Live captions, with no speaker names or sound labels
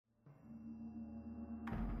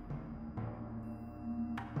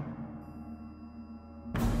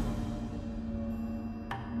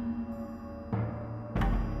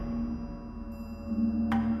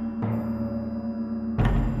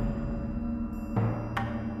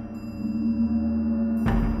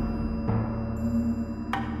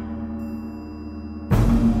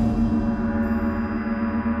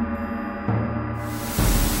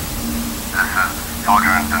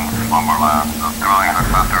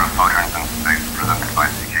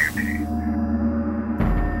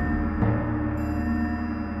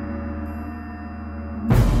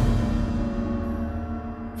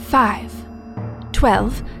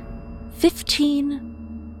12,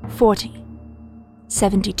 15, 40,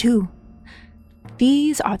 72.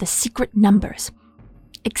 These are the secret numbers.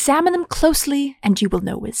 Examine them closely and you will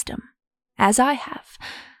know wisdom, as I have.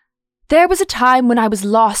 There was a time when I was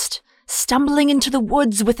lost, stumbling into the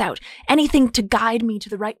woods without anything to guide me to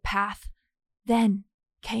the right path. Then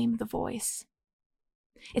came the voice.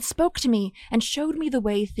 It spoke to me and showed me the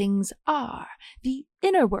way things are, the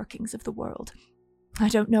inner workings of the world. I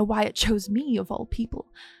don't know why it chose me, of all people.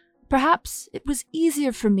 Perhaps it was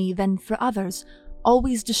easier for me than for others,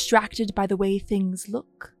 always distracted by the way things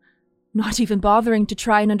look, not even bothering to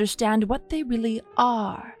try and understand what they really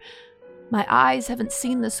are. My eyes haven't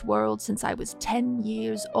seen this world since I was 10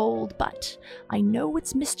 years old, but I know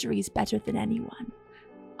its mysteries better than anyone.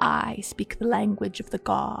 I speak the language of the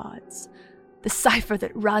gods, the cipher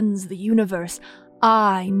that runs the universe.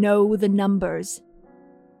 I know the numbers,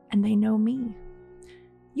 and they know me.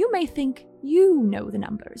 You may think you know the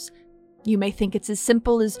numbers. You may think it's as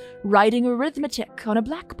simple as writing arithmetic on a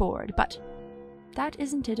blackboard, but that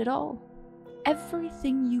isn't it at all.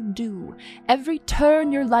 Everything you do, every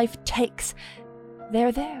turn your life takes,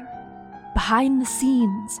 they're there, behind the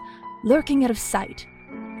scenes, lurking out of sight.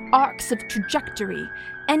 Arcs of trajectory,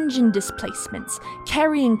 engine displacements,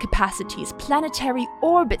 carrying capacities, planetary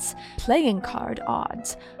orbits, playing card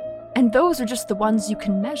odds. And those are just the ones you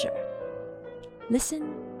can measure.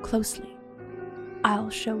 Listen closely. I'll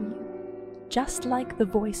show you, just like the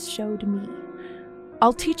voice showed me.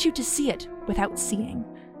 I'll teach you to see it without seeing,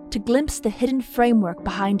 to glimpse the hidden framework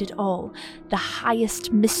behind it all, the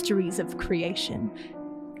highest mysteries of creation.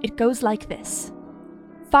 It goes like this.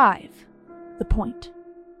 5, the point.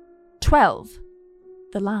 12,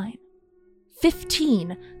 the line.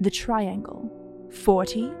 15, the triangle.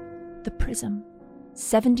 40, the prism.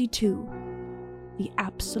 72, the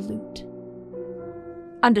absolute.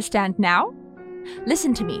 Understand now?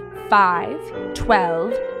 Listen to me. 5,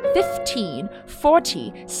 12, 15,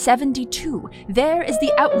 40, 72. There is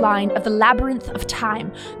the outline of the labyrinth of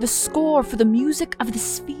time, the score for the music of the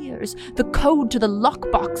spheres, the code to the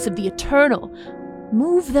lockbox of the eternal.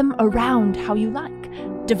 Move them around how you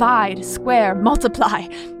like. Divide, square, multiply.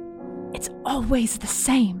 It's always the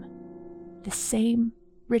same. The same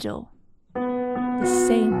riddle. The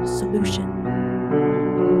same solution.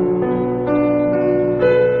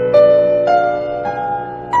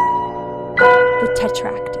 The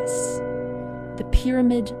Tetractys, the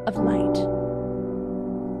Pyramid of Light.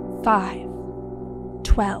 5,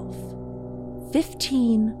 12,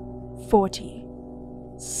 15, 40,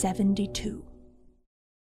 72.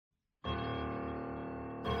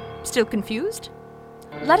 Still confused?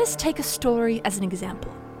 Let us take a story as an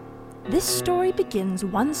example. This story begins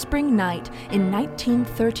one spring night in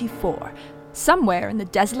 1934, somewhere in the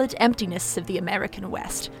desolate emptiness of the American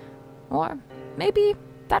West. Or maybe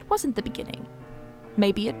that wasn't the beginning.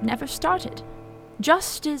 Maybe it never started,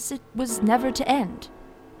 just as it was never to end.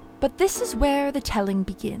 But this is where the telling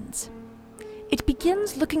begins. It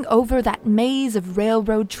begins looking over that maze of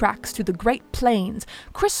railroad tracks through the Great Plains,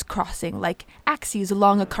 crisscrossing like axes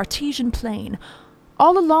along a Cartesian plane.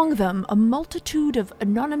 All along them, a multitude of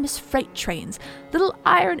anonymous freight trains, little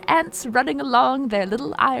iron ants running along their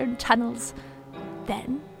little iron tunnels.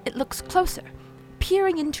 Then it looks closer,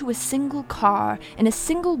 peering into a single car in a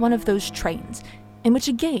single one of those trains, in which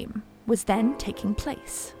a game was then taking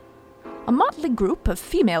place. A motley group of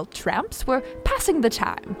female tramps were passing the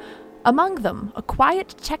time. Among them, a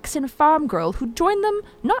quiet Texan farm girl who joined them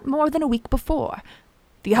not more than a week before.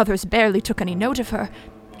 The others barely took any note of her,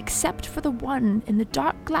 except for the one in the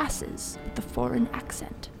dark glasses with the foreign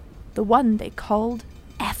accent. The one they called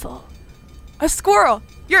Ethel. A squirrel!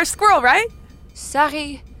 You're a squirrel, right?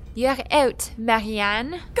 Sorry, you're out,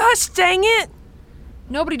 Marianne. Gosh dang it!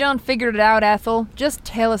 Nobody done figured it out, Ethel. Just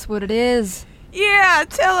tell us what it is. Yeah,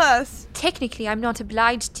 tell us. Technically, I'm not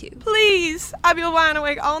obliged to. Please. I'll be lying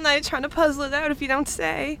awake all night trying to puzzle it out if you don't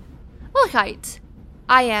say. All right.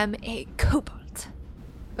 I am a kobold.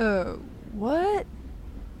 What?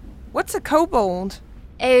 What's a kobold?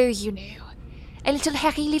 Oh, you know. A little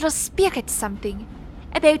hairy little spirit something.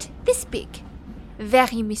 About this big.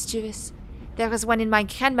 Very mischievous. There was one in my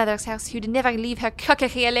grandmother's house who'd never leave her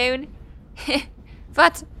cookery alone.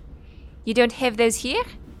 What? You don't have those here?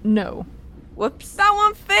 No. Whoops. That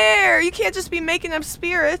wasn't fair. You can't just be making up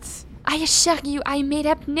spirits. I assure you I made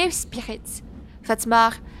up no spirits. What's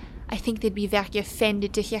more, I think they'd be very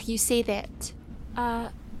offended to hear you say that.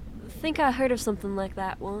 Think I heard of something like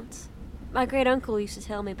that once. My great-uncle used to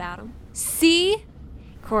tell me about them. See?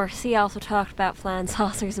 Of course, he also talked about flying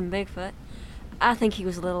saucers and Bigfoot. I think he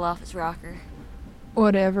was a little off his rocker.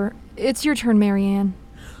 Whatever. It's your turn, Marianne.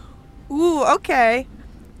 Ooh, okay.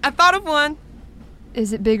 I thought of one.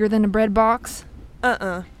 Is it bigger than a bread box?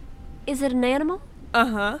 Is it an animal?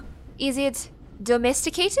 Uh-huh. Is it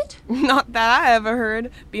domesticated? Not that I ever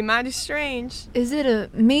heard. Be mighty strange. Is it a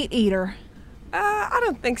meat eater? I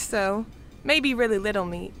don't think so. Maybe really little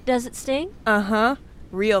meat. Does it sting? Uh-huh.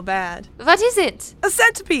 Real bad. What is it? A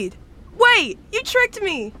centipede! Wait! You tricked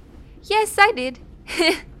me! Yes, I did.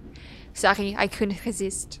 Sorry, I couldn't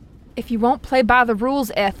resist. If you won't play by the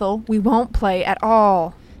rules, Ethel, we won't play at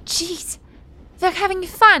all. Jeez, we're having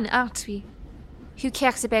fun, aren't we? Who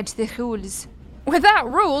cares about the rules?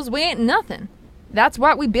 Without rules, we ain't nothing. That's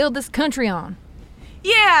what we build this country on.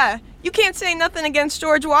 Yeah! You can't say nothing against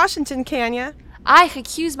George Washington, can ya? I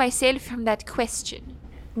recuse myself from that question.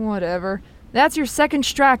 Whatever. That's your second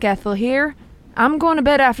strike, Ethel, here. I'm going to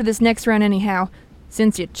bed after this next round anyhow.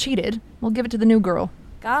 Since you cheated, we'll give it to the new girl.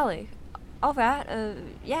 Golly. All right.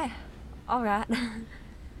 Yeah. All right.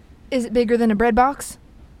 Is it bigger than a bread box?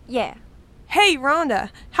 Yeah. Hey, Rhonda,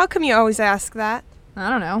 how come you always ask that? I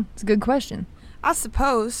don't know. It's a good question. I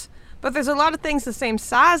suppose. But there's a lot of things the same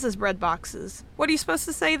size as bread boxes. What are you supposed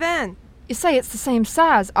to say then? You say it's the same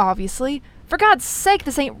size, obviously. For God's sake,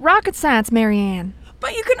 this ain't rocket science, Marianne.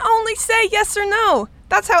 But you can only say yes or no.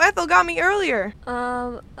 That's how Ethel got me earlier.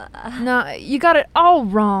 No, you got it all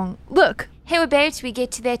wrong. Look. How about we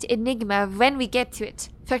get to that enigma when we get to it?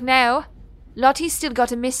 For now, Lottie's still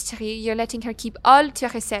got a mystery you're letting her keep all to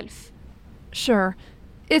herself. Sure.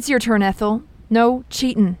 It's your turn, Ethel. No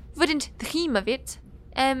cheating. Wouldn't dream of it.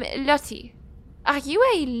 Lottie, are you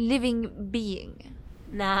a living being?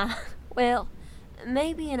 Nah. Well,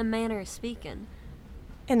 maybe in a manner of speaking.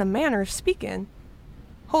 In a manner of speaking?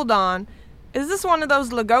 Hold on. Is this one of those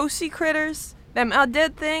Lugosi critters? Them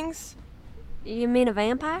undead things? You mean a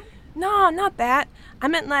vampire? No, not that. I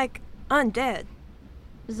meant like undead.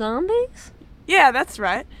 Zombies? Yeah, that's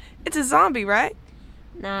right. It's a zombie, right?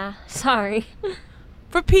 Nah, sorry.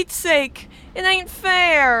 For Pete's sake, it ain't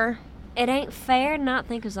fair. It ain't fair to not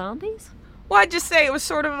think of zombies? Why'd you say it was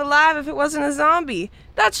sort of alive if it wasn't a zombie?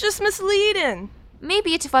 That's just misleading.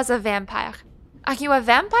 Maybe it was a vampire. Are you a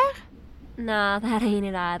vampire? Nah, that ain't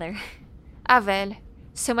it either. Ah well,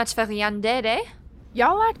 so much for the undead, eh?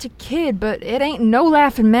 Y'all like to kid, but it ain't no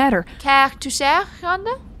laughing matter. Care to share,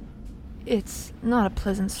 Rhonda? It's not a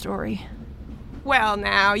pleasant story. Well,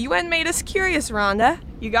 now, you ain't made us curious, Rhonda.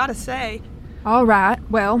 You gotta say. All right,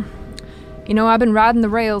 well, you know, I've been riding the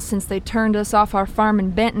rails since they turned us off our farm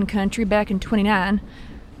in Benton country back in 29.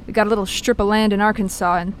 We got a little strip of land in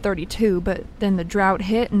Arkansas in 32, but then the drought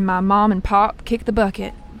hit and my mom and pop kicked the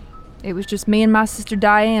bucket. It was just me and my sister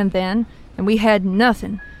Diane then, and we had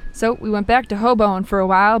nothing. So we went back to hoboing for a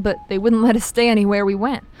while, but they wouldn't let us stay anywhere we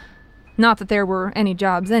went. Not that there were any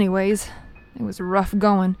jobs anyways. It was rough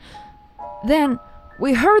going. Then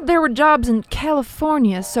we heard there were jobs in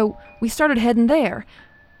California, so we started heading there.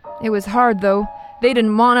 It was hard, though. They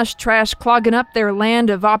didn't want us trash clogging up their land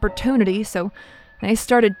of opportunity, so they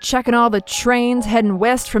started checking all the trains heading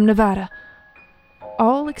west from Nevada.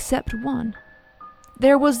 All except one.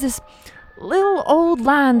 There was this little old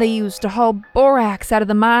line they used to haul borax out of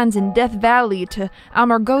the mines in Death Valley to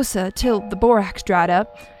Amargosa till the borax dried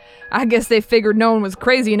up. I guess they figured no one was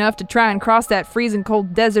crazy enough to try and cross that freezing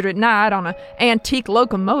cold desert at night on an antique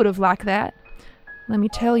locomotive like that. Let me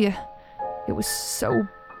tell you, it was so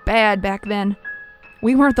bad back then.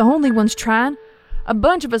 We weren't the only ones trying. A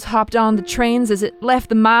bunch of us hopped on the trains as it left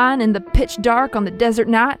the mine in the pitch dark on the desert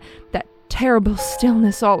night, that terrible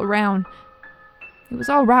stillness all around. It was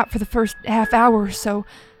all right for the first half hour or so.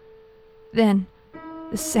 Then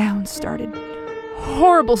the sound started.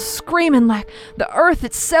 Horrible screaming like the earth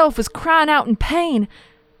itself was crying out in pain.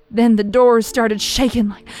 Then the doors started shaking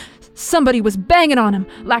like somebody was banging on them,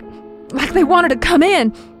 like they wanted to come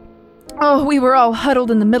in. Oh, we were all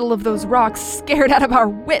huddled in the middle of those rocks, scared out of our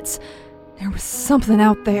wits. There was something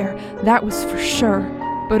out there, that was for sure,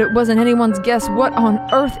 but it wasn't anyone's guess what on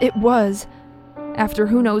earth it was. After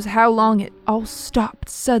who knows how long, it all stopped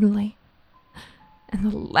suddenly.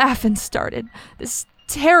 And the laughing started. This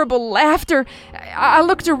terrible laughter. I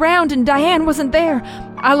looked around and Diane wasn't there.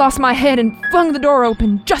 I lost my head and flung the door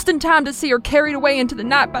open just in time to see her carried away into the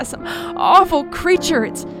night by some awful creature.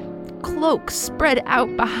 Its cloak spread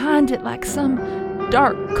out behind it like some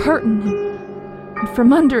dark curtain, and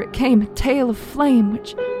from under it came a tail of flame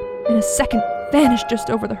which in a second vanished just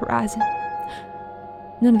over the horizon.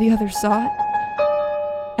 None of the others saw it.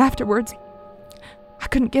 Afterwards, I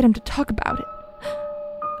couldn't get him to talk about it.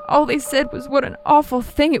 All they said was what an awful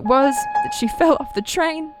thing it was that she fell off the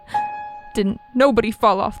train. Didn't nobody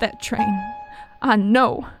fall off that train. I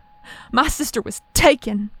know. My sister was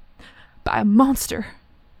taken by a monster.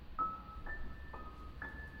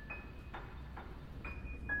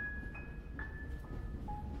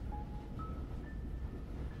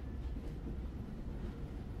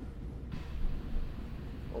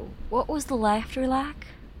 What was the laughter like?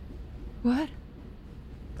 What?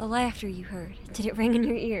 The laughter you heard. Did it ring in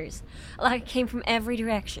your ears? Like it came from every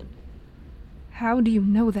direction? How do you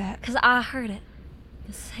know that? 'Cause I heard it.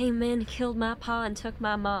 The same man killed my pa and took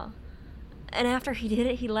my ma. And after he did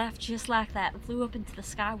it, he laughed just like that and flew up into the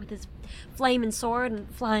sky with his flaming sword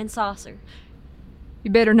and flying saucer.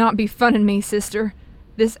 You better not be funning me, sister.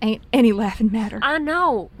 This ain't any laughing matter. I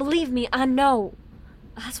know. Believe me, I know.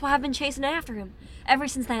 That's why I've been chasing after him ever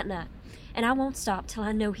since that night. And I won't stop till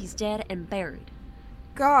I know he's dead and buried.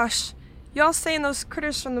 Gosh, y'all saying those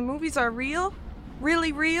critters from the movies are real?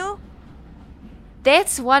 Really real?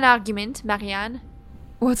 That's one argument, Marianne.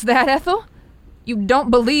 What's that, Ethel? You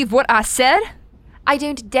don't believe what I said? I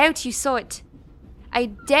don't doubt you saw it. I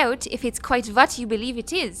doubt if it's quite what you believe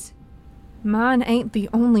it is. Mine ain't the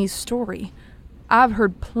only story. I've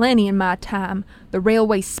heard plenty in my time. The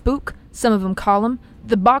railway spook, some of 'em call him,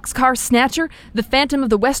 the boxcar snatcher, the phantom of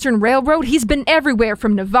the Western Railroad. He's been everywhere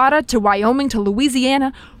from Nevada to Wyoming to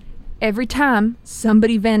Louisiana. Every time,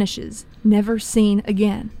 somebody vanishes, never seen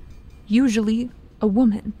again. Usually a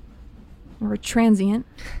woman. Or a transient.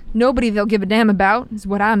 Nobody they'll give a damn about, is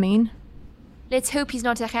what I mean. Let's hope he's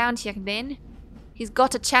not around here then. He's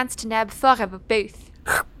got a chance to nab four of both.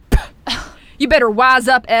 You better wise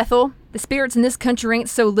up, Ethel. The spirits in this country ain't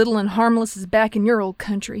so little and harmless as back in your old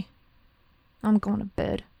country. I'm going to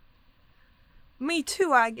bed. Me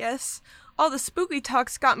too, I guess. All the spooky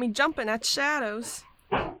talk's got me jumping at shadows.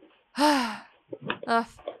 That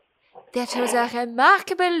was a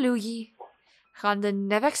remarkable Louis. Rhonda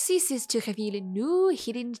never ceases to reveal new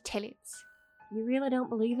hidden talents. You really don't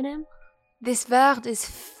believe in him? This world is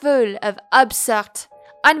full of absurd,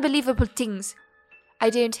 unbelievable things. I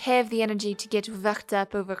don't have the energy to get worked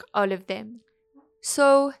up over all of them.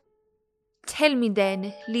 So, tell me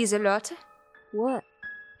then, Lieselotte. What?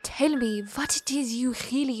 Tell me what it is you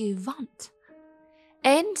really want.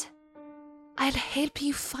 And I'll help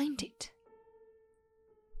you find it.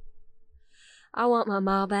 I want my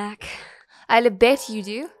ma back. I'll bet you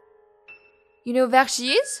do. You know where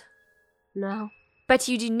she is? No, But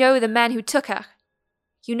you do know the man who took her.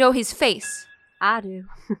 You know his face. I do.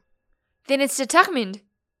 Then it's determined.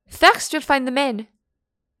 First we'll find the man.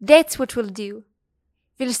 That's what we'll do.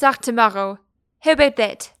 We'll start tomorrow. How about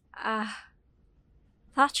that? I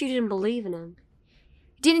thought you didn't believe in him.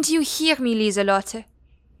 Didn't you hear me, Lieselotte?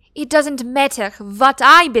 It doesn't matter what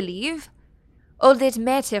I believe. All that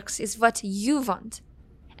matters is what you want.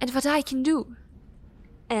 And what I can do.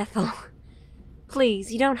 Ethel,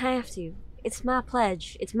 please, you don't have to. It's my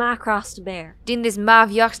pledge. It's my cross to bear. Didn't this ma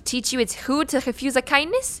of yours teach you it's rude to refuse a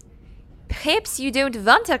kindness? Perhaps you don't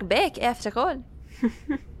want her back after all.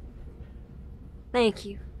 Thank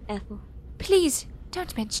you, Ethel. Please,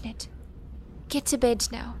 don't mention it. Get to bed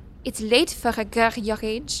now. It's late for a girl your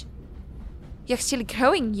age. You're still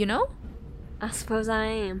growing, you know? I suppose I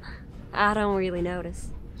am. I don't really notice.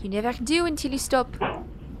 You never do until you stop.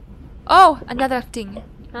 Oh, another thing.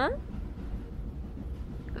 Huh?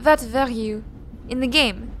 What were you? In the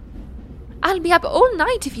game? I'll be up all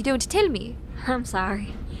night if you don't tell me. I'm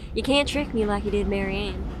sorry. You can't trick me like you did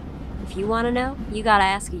Marianne. If you want to know, you gotta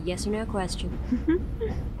ask a yes or no question.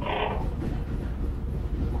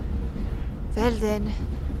 Well then,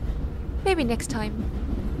 maybe next time.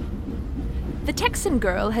 The Texan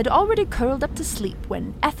girl had already curled up to sleep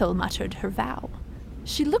when Ethel muttered her vow.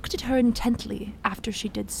 She looked at her intently after she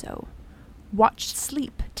did so, watched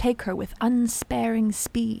sleep take her with unsparing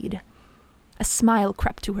speed. A smile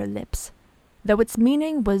crept to her lips, though its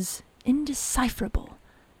meaning was indecipherable.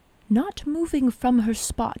 Not moving from her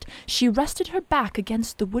spot, she rested her back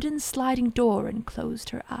against the wooden sliding door and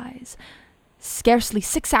closed her eyes. Scarcely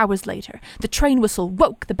 6 hours later, the train whistle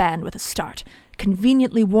woke the band with a start,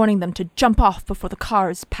 conveniently warning them to jump off before the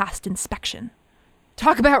cars passed inspection.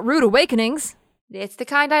 Talk about rude awakenings! That's the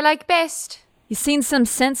kind I like best. You seen some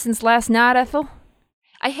sense since last night, Ethel?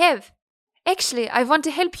 I have. Actually, I want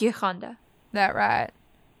to help you, Rhonda. That right.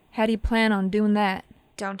 How do you plan on doing that?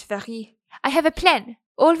 Don't worry. I have a plan.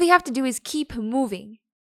 All we have to do is keep moving.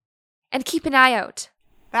 And keep an eye out.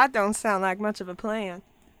 That don't sound like much of a plan.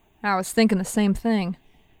 I was thinking the same thing.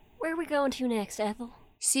 Where are we going to next, Ethel?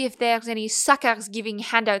 See if there's any suckers giving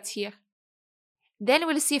handouts here. Then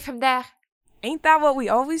we'll see from there. Ain't that what we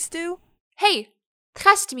always do? Hey,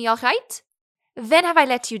 trust me, all right? When have I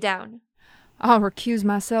let you down? I'll recuse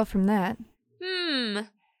myself from that.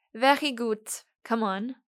 Very good. Come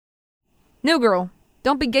on. New girl,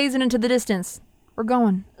 don't be gazing into the distance. We're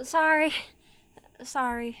going. Sorry.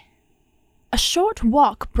 A short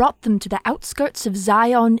walk brought them to the outskirts of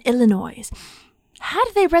Zion, Illinois. Had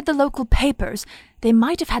they read the local papers, they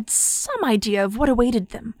might have had some idea of what awaited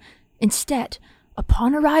them. Instead,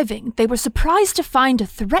 upon arriving, they were surprised to find a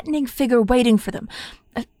threatening figure waiting for them,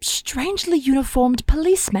 a strangely uniformed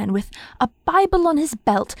policeman with a Bible on his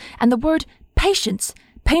belt and the word "Patience"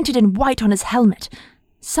 painted in white on his helmet.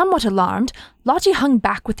 Somewhat alarmed, Lottie hung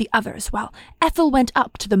back with the others while Ethel went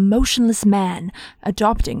up to the motionless man,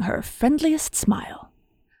 adopting her friendliest smile.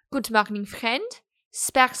 Good morning, friend.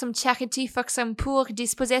 Spare some charity for some poor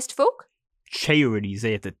dispossessed folk? Charities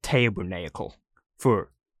at the tabernacle.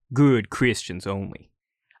 For good Christians only.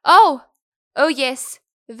 Oh yes.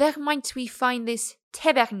 Where might we find this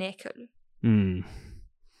tabernacle?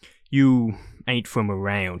 You ain't from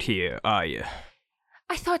around here, are you?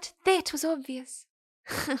 I thought that was obvious.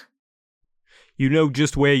 You know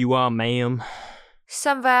just where you are, ma'am?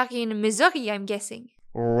 Somewhere in Missouri, I'm guessing.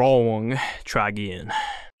 Wrong. Try again.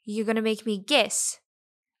 You're gonna make me guess.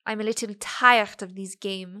 I'm a little tired of this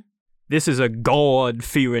game. This is a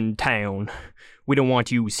God-fearing town. We don't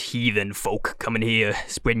want you heathen folk coming here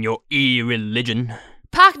spreading your irreligion.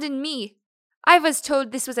 Pardon me. I was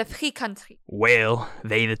told this was a free country. Well,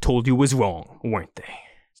 they that told you was wrong, weren't they?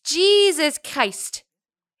 Jesus Christ.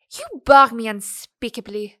 You bore me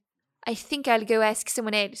unspeakably. I think I'll go ask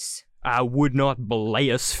someone else. I would not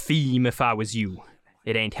blaspheme if I was you.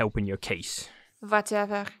 It ain't helping your case.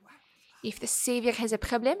 Whatever. If the Savior has a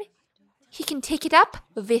problem, he can take it up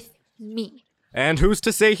with me. And who's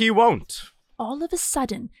to say he won't? All of a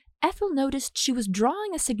sudden, Ethel noticed she was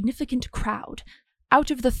drawing a significant crowd.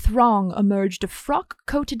 Out of the throng emerged a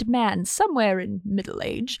frock-coated man somewhere in middle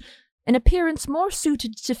age, an appearance more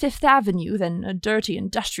suited to Fifth Avenue than a dirty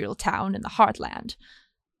industrial town in the heartland.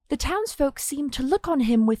 The townsfolk seemed to look on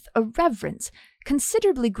him with a reverence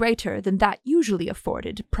considerably greater than that usually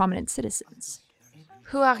afforded prominent citizens.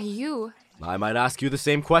 Who are you? I might ask you the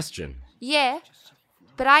same question. Yeah,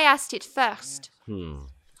 but I asked it first.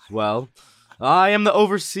 Well, I am the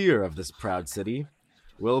overseer of this proud city.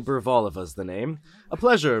 Wilbur Voliva's the name. A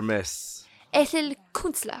pleasure, miss. Ethel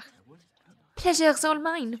Kunzler. Pleasure's all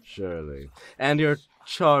mine. Surely. And your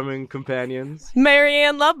charming companions? Mary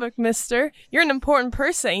Ann Lubbock, mister. You're an important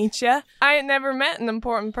person, ain't ya? I ain't never met an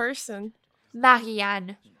important person.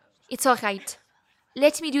 Marianne. It's all right.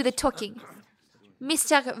 Let me do the talking.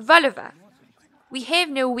 Mr. Voliva, we have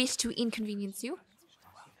no wish to inconvenience you.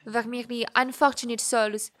 We're merely unfortunate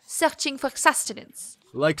souls searching for sustenance.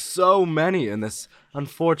 Like so many in this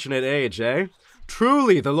unfortunate age, eh?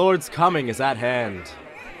 Truly, the Lord's coming is at hand.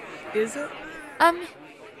 Is it?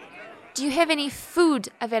 Do you have any food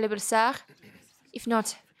available, sir? If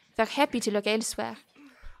not, we're happy to look elsewhere.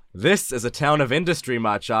 This is a town of industry,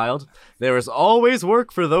 my child. There is always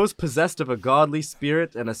work for those possessed of a godly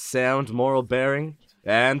spirit and a sound moral bearing,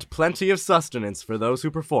 and plenty of sustenance for those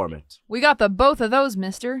who perform it. We got the both of those,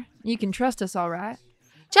 mister. You can trust us all right.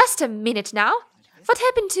 Just a minute now. What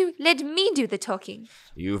happened to let me do the talking?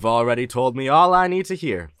 You've already told me all I need to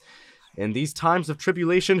hear. In these times of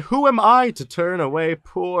tribulation, who am I to turn away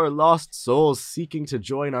poor lost souls seeking to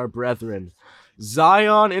join our brethren?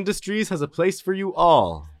 Zion Industries has a place for you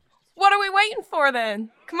all. What are we waiting for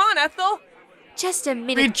then? Come on, Ethel. Just a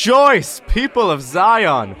minute. Rejoice, people of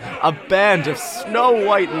Zion! A band of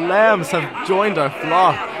snow-white lambs have joined our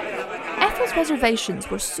flock. Ethel's reservations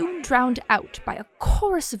were soon drowned out by a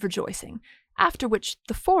chorus of rejoicing, after which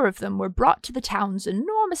the four of them were brought to the town's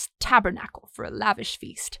enormous tabernacle for a lavish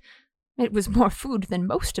feast. It was more food than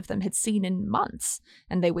most of them had seen in months,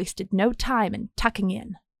 and they wasted no time in tucking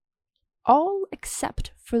in. All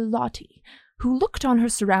except for Lottie, who looked on her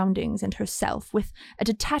surroundings and herself with a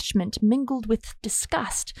detachment mingled with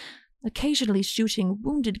disgust, occasionally shooting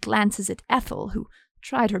wounded glances at Ethel, who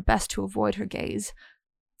tried her best to avoid her gaze.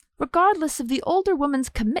 Regardless of the older woman's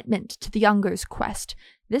commitment to the younger's quest,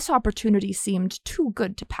 this opportunity seemed too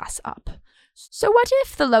good to pass up. So what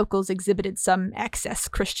if the locals exhibited some excess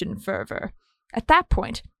Christian fervor? At that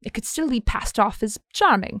point, it could still be passed off as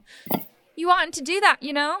charming. You oughtn't to do that,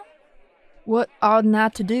 you know? What ought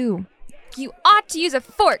not to do? You ought to use a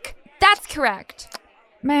fork. That's correct.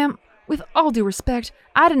 Ma'am, with all due respect,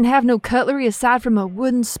 I didn't have no cutlery aside from a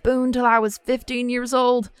wooden spoon till I was 15 years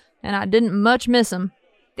old, and I didn't much miss 'em.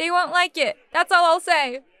 They won't like it. That's all I'll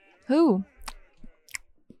say. Who?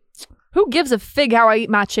 Who gives a fig how I eat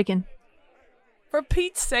my chicken? For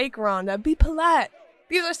Pete's sake, Rhonda, be polite.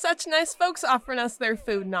 These are such nice folks offering us their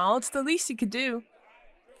food and all. It's the least you could do.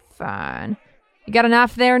 Fine. You got a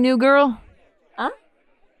knife there, new girl? Huh?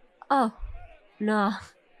 Oh, no.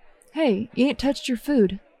 Hey, you ain't touched your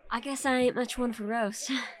food. I guess I ain't much one for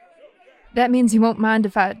roast. That means you won't mind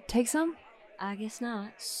if I take some? I guess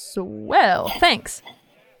not. Swell, thanks.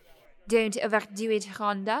 Don't overdo it,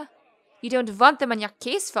 Rhonda. You don't want them on your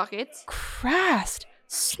case for it. Christ.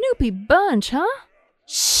 Snoopy bunch, huh?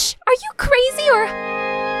 Shh! Are you crazy or.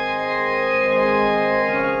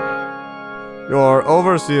 Your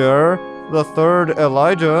overseer, the third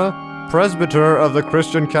Elijah, presbyter of the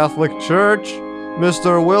Christian Catholic Church,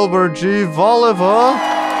 Mr. Wilbur G. Voliva.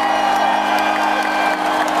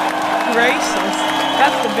 Gracious.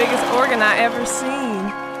 That's the biggest organ I ever seen.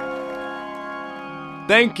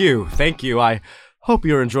 Thank you. I hope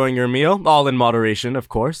you're enjoying your meal, all in moderation, of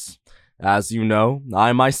course. As you know,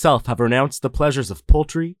 I myself have renounced the pleasures of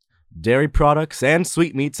poultry, dairy products, and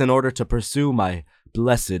sweetmeats in order to pursue my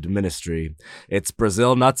blessed ministry. It's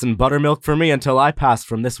Brazil nuts and buttermilk for me until I pass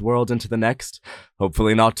from this world into the next.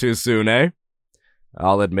 Hopefully not too soon, eh?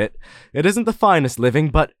 I'll admit, it isn't the finest living,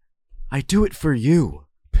 but I do it for you.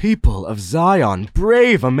 People of Zion,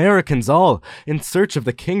 brave Americans all, in search of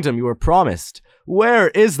the kingdom you were promised. Where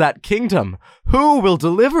is that kingdom? Who will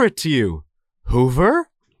deliver it to you? Hoover?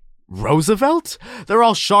 Roosevelt? They're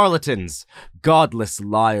all charlatans, godless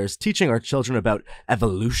liars, teaching our children about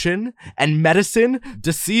evolution and medicine,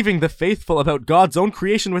 deceiving the faithful about God's own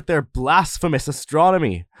creation with their blasphemous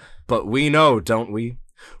astronomy. But we know, don't we?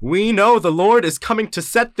 We know the Lord is coming to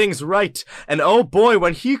set things right, and oh boy,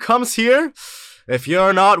 when he comes here, if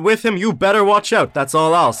you're not with him, you better watch out, that's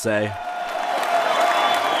all I'll say.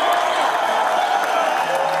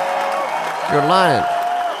 You're lying.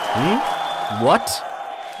 What?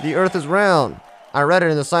 The earth is round. I read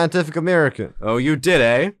it in the Scientific American. Oh, you did,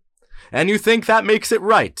 eh? And you think that makes it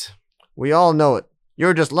right? We all know it.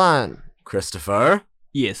 You're just lying. Christopher?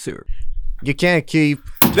 Yes, sir. You can't keep...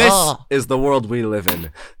 This is the world we live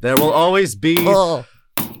in. There will always be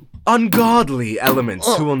ungodly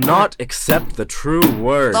elements who will not accept the true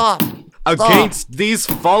word. Against these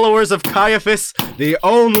followers of Caiaphas, the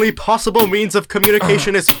only possible means of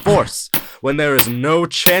communication is force. When there is no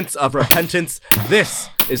chance of repentance, this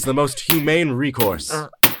is the most humane recourse.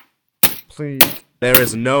 Please. There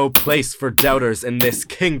is no place for doubters in this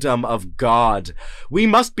kingdom of God. We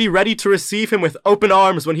must be ready to receive him with open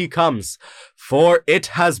arms when he comes. For it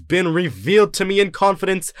has been revealed to me in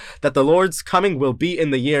confidence that the Lord's coming will be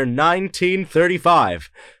in the year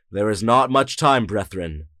 1935. There is not much time,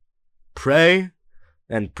 brethren. Pray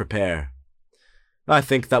and prepare. I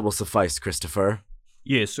think that will suffice, Christopher.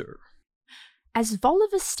 Yes, sir. As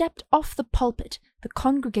Voliva stepped off the pulpit, the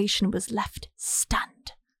congregation was left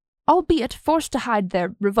stunned, albeit forced to hide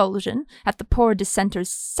their revulsion at the poor dissenter's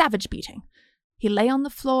savage beating. He lay on the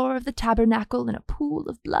floor of the tabernacle in a pool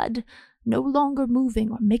of blood, no longer moving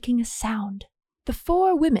or making a sound. The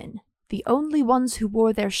four women, the only ones who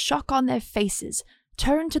wore their shock on their faces,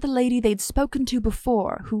 turned to the lady they'd spoken to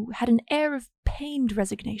before, who had an air of pained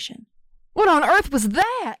resignation. What on earth was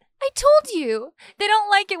that? I told you! They don't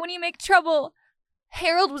like it when you make trouble.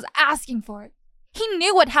 Harold was asking for it. He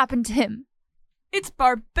knew what happened to him. It's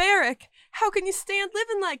barbaric. How can you stand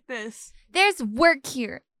living like this? There's work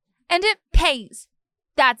here, and it pays.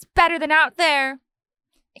 That's better than out there.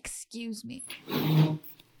 Excuse me.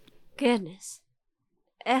 Goodness.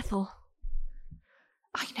 Ethel,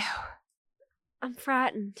 I know. I'm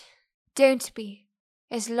frightened. Don't be.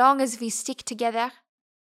 As long as we stick together,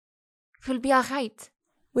 we'll be all right.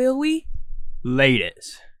 Will we?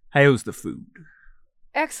 Ladies, how's the food?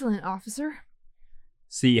 Excellent, officer.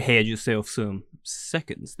 See, you had yourself some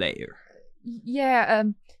seconds there. Yeah,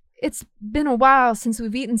 it's been a while since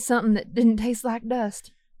we've eaten something that didn't taste like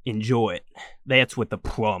dust. Enjoy it. That's what the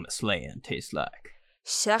promised land tastes like.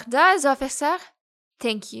 Sure does, officer.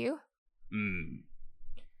 Thank you.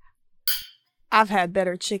 I've had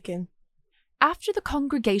better chicken. After the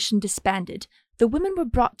congregation disbanded, the women were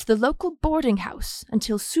brought to the local boarding house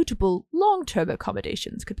until suitable long-term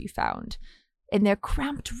accommodations could be found. In their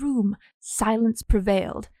cramped room, silence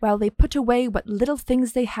prevailed while they put away what little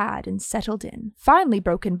things they had and settled in, finally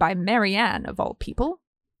broken by Marianne, of all people.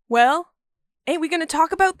 Well, ain't we gonna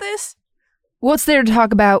talk about this? What's there to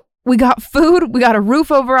talk about? We got food, we got a roof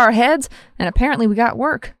over our heads, and apparently we got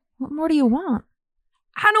work. What more do you want?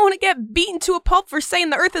 I don't want to get beaten to a pulp for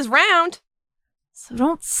saying the earth is round. So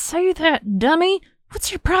don't say that, dummy.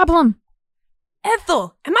 What's your problem?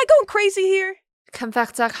 Ethel, am I going crazy here?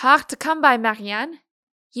 Comforts are hard to come by, Marianne.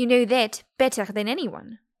 You know that better than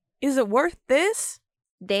anyone. Is it worth this?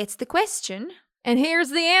 That's the question. And here's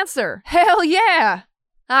the answer. Hell yeah!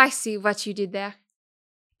 I see what you did there.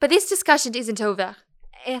 But this discussion isn't over.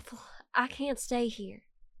 Ethel, I can't stay here.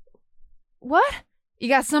 What? You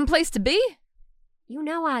got someplace to be? You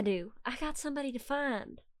know I do. I got somebody to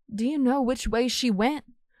find. Do you know which way she went?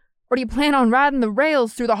 Or do you plan on riding the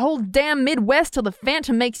rails through the whole damn Midwest till the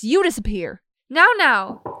Phantom makes you disappear?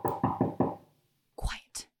 Now.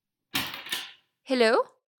 Hello?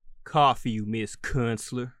 Coffee, you Miss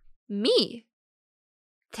Counselor. Me?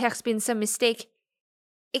 There's been some mistake.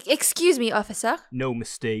 Excuse me, officer. No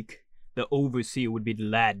mistake. The overseer would be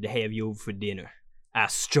delighted to have you over for dinner. I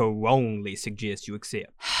strongly suggest you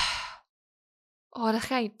accept. All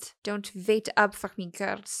right, don't wait up for me,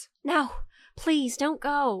 girls. No, please don't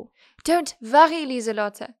go. Don't worry,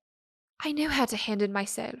 Lieselotte. I know how to handle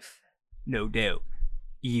myself. No doubt.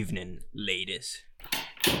 Evening, ladies.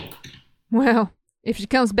 Well, if she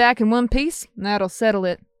comes back in one piece, that'll settle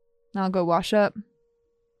it. I'll go wash up.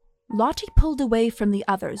 Lottie pulled away from the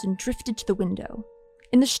others and drifted to the window.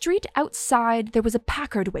 In the street outside, there was a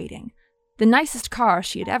Packard waiting, the nicest car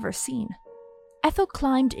she had ever seen. Ethel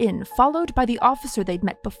climbed in, followed by the officer they'd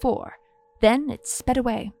met before. Then it sped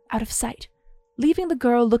away, out of sight, leaving the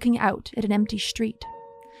girl looking out at an empty street.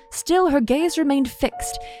 Still, her gaze remained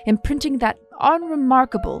fixed, imprinting that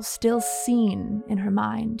unremarkable still scene in her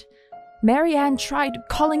mind. Marianne tried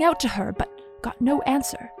calling out to her, but got no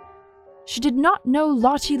answer. She did not know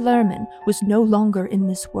Lottie Lerman was no longer in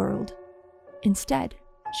this world. Instead,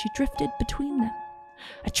 she drifted between them,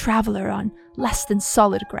 a traveler on less than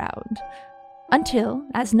solid ground. Until,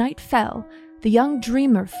 as night fell, the young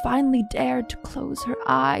dreamer finally dared to close her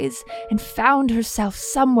eyes and found herself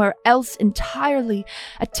somewhere else entirely,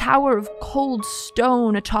 a tower of cold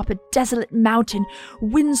stone atop a desolate mountain,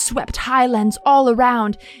 wind-swept highlands all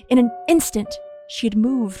around. In an instant, she had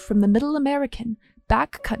moved from the Middle American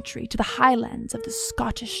back country to the highlands of the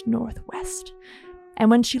Scottish Northwest. And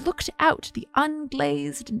when she looked out the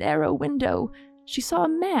unglazed, narrow window, she saw a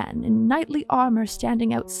man in knightly armor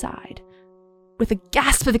standing outside. With a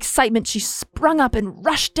gasp of excitement, she sprung up and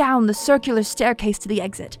rushed down the circular staircase to the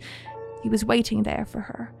exit. He was waiting there for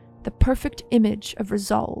her, the perfect image of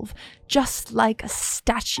resolve, just like a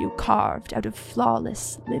statue carved out of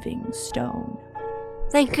flawless living stone.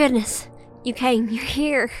 Thank goodness. You came. You're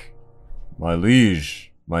here. My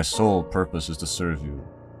liege, my sole purpose is to serve you.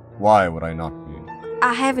 Why would I not be?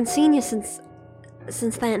 I haven't seen you since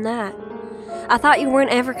that night. I thought you weren't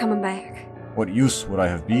ever coming back. What use would I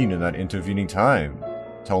have been in that intervening time?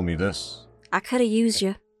 Tell me this. I could have used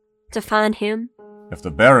you. To find him. If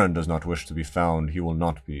the Baron does not wish to be found, he will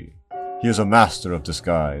not be. He is a master of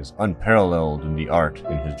disguise, unparalleled in the art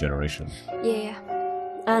in his generation. Yeah,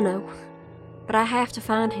 I know. But I have to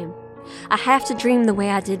find him. I have to dream the way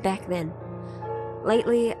I did back then.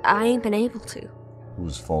 Lately, I ain't been able to.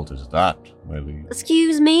 Whose fault is that, my liege?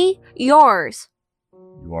 Excuse me? Yours.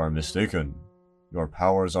 You are mistaken. Your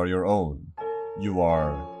powers are your own. You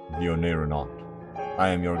are the Oneironaut. I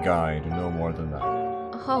am your guide, and no more than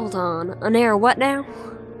that. Hold on. Oneira what now?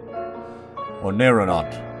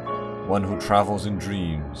 Oneironaut, one who travels in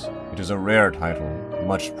dreams. It is a rare title,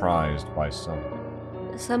 much prized by some.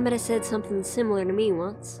 Somebody said something similar to me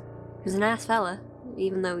once. He was a nice fella,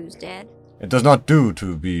 even though he was dead. It does not do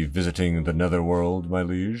to be visiting the netherworld, my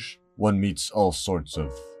liege. One meets all sorts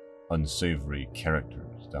of unsavory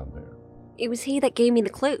characters down there. It was he that gave me the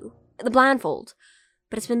clue, the blindfold.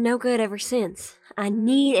 But it's been no good ever since. I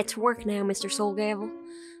need it to work now, Mr. Soulgavel.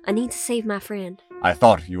 I need to save my friend. I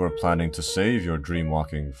thought you were planning to save your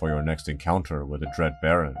dream-walking for your next encounter with the Dread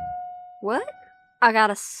Baron. What? I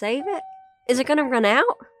gotta save it? Is it gonna run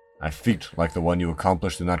out? A feat like the one you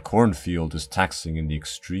accomplished in that cornfield is taxing in the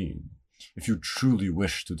extreme. If you truly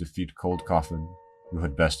wish to defeat Cold Coffin, you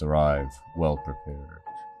had best arrive well prepared.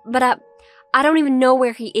 But I don't even know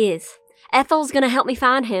where he is. Ethel's gonna help me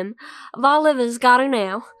find him. Voliva's got her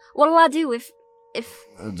now. What'll I do if...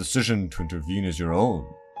 The decision to intervene is your own,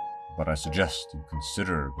 but I suggest you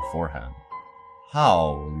consider beforehand.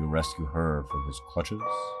 How will you rescue her from his clutches?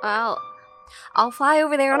 I'll fly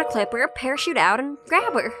over there on a clipper, parachute out, and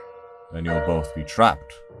grab her. Then you'll both be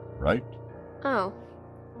trapped, right? Oh,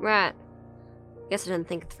 right. Guess I didn't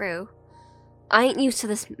think it through. I ain't used to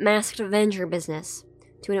this masked Avenger business.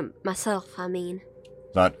 Doing it myself, I mean.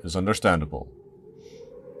 That is understandable.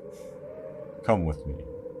 Come with me.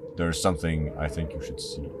 There is something I think you should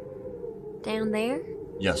see. Down there?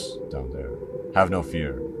 Yes, down there. Have no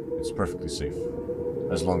fear. It's perfectly safe.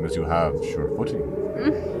 As long as you have sure footing.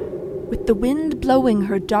 With the wind blowing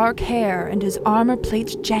her dark hair and his armor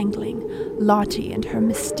plates jangling, Lottie and her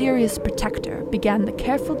mysterious protector began the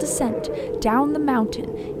careful descent down the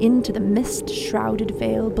mountain into the mist-shrouded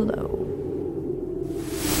vale below.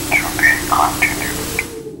 To be continued.